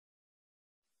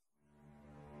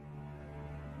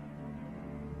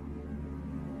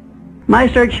My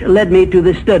search led me to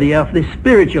the study of the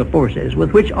spiritual forces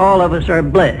with which all of us are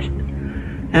blessed.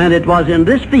 And it was in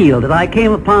this field that I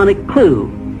came upon a clue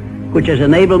which has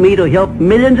enabled me to help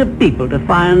millions of people to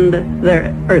find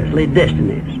their earthly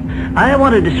destinies. I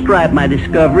want to describe my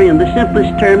discovery in the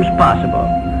simplest terms possible,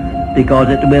 because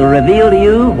it will reveal to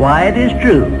you why it is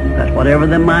true that whatever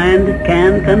the mind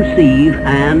can conceive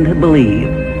and believe,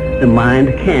 the mind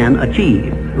can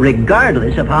achieve,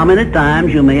 regardless of how many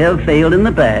times you may have failed in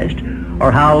the past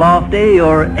or how lofty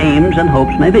your aims and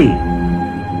hopes may be.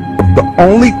 The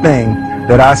only thing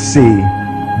that I see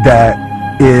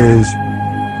that is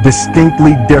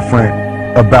distinctly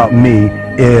different about me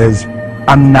is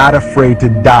I'm not afraid to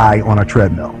die on a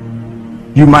treadmill.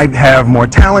 You might have more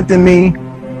talent than me,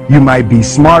 you might be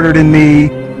smarter than me,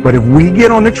 but if we get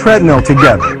on the treadmill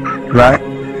together, right,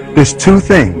 there's two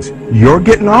things. You're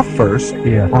getting off first,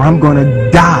 or I'm gonna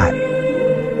die.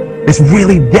 It's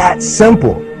really that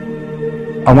simple.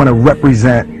 I want to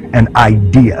represent an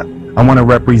idea. I want to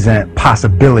represent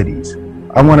possibilities.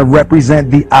 I want to represent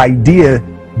the idea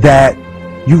that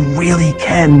you really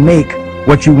can make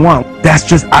what you want.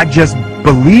 I just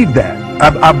believe that.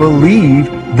 I believe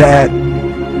that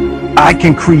I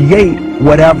can create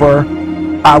whatever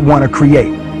I want to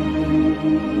create.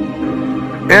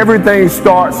 Everything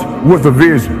starts with a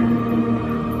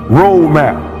vision,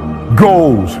 roadmap,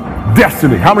 goals,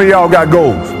 destiny. How many of y'all got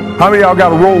goals? How many of y'all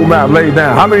got a roadmap laid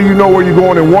down? How many of you know where you're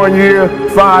going in 1 year,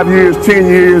 5 years, 10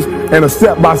 years, and a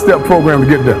step-by-step program to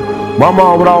get there? My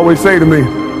mom would always say to me,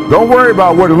 don't worry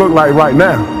about what it look like right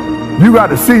now. You got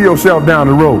to see yourself down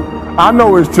the road. I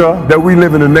know it's tough that we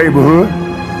live in a neighborhood,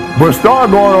 but start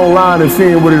going online and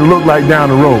seeing what it look like down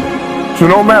the road. So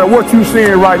no matter what you're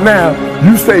seeing right now,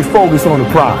 you stay focused on the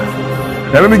prize.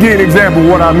 Now let me give you an example of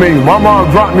what I mean. My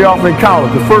mom dropped me off in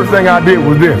college. The first thing I did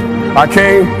was this. I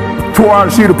came, tore out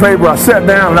a sheet of paper, I sat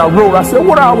down and I wrote. I said,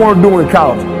 what do I want to do in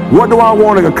college? What do I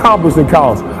want to accomplish in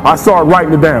college? I started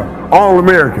writing it down.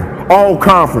 All-American,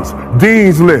 all-conference,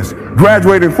 dean's list,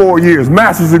 graduated 4 years,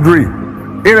 master's degree,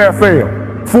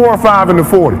 NFL, 4 or 5 in the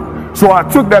 40. So I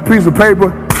took that piece of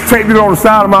paper, taped it on the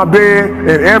side of my bed,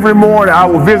 and every morning I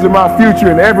would visit my future,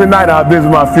 and every night I would visit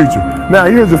my future. Now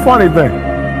here's the funny thing.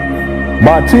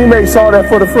 My teammates saw that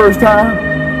for the first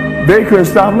time, they couldn't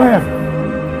stop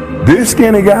laughing. This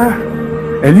skinny guy,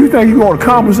 and you think you're going to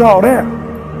accomplish all that?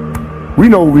 We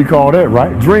know what we call that,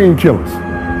 right? Dream killers.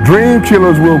 Dream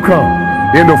killers will come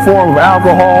in the form of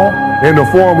alcohol, in the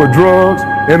form of drugs,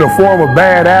 in the form of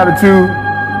bad attitude,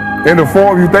 in the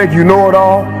form you think you know it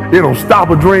all. It'll stop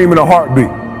a dream in a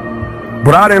heartbeat.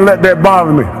 But I didn't let that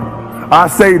bother me. I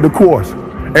stayed the course.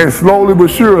 And slowly but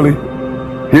surely,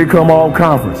 here come all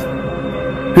conference.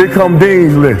 Here come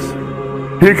dean's list.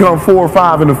 Here come 4 or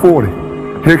 5 in the 40.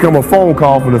 Here come a phone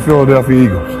call from the Philadelphia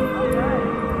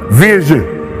Eagles.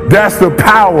 Vision. That's the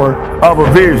power of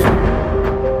a vision.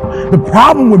 The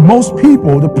problem with most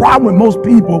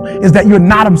people is that you're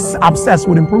not obsessed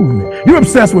with improvement. You're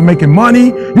obsessed with making money.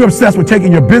 You're obsessed with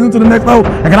taking your business to the next level.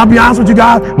 And can I be honest with you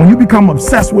guys? When you become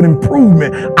obsessed with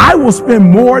improvement, I will spend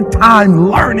more time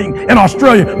learning in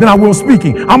Australia than I will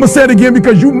speaking. I'm going to say it again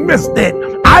because you missed it.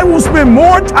 I will spend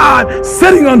more time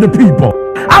sitting under people.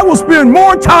 I will spend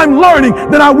more time learning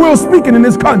than I will speaking in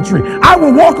this country. I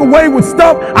will walk away with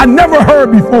stuff I never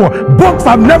heard before, books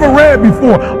I've never read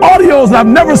before, audios that I've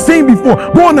never seen before,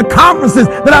 going to conferences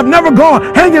that I've never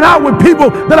gone, hanging out with people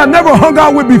that I've never hung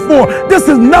out with before. This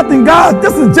is nothing, guys.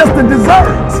 This is just a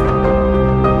dessert.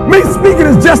 Me speaking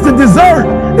is just a dessert.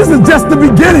 This is just the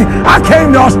beginning. I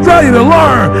came to Australia to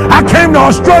learn. I came to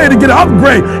Australia to get an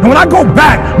upgrade. And when I go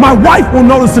back, my wife will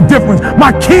notice a difference.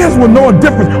 My kids will know a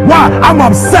difference. Why? I'm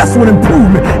obsessed with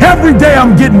improvement. Every day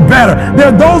I'm getting better. There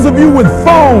are those of you with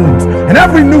phones, and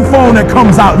every new phone that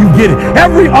comes out, you get it.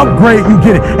 Every upgrade, you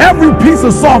get it. Every piece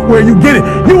of software, you get it.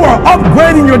 You are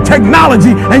upgrading your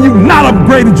technology, and you've not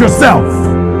upgraded yourself.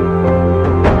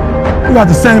 You got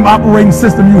the same operating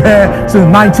system you had since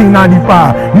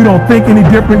 1995. You don't think any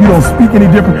different. You don't speak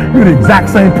any different. You're the exact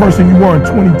same person you were in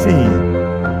 2010.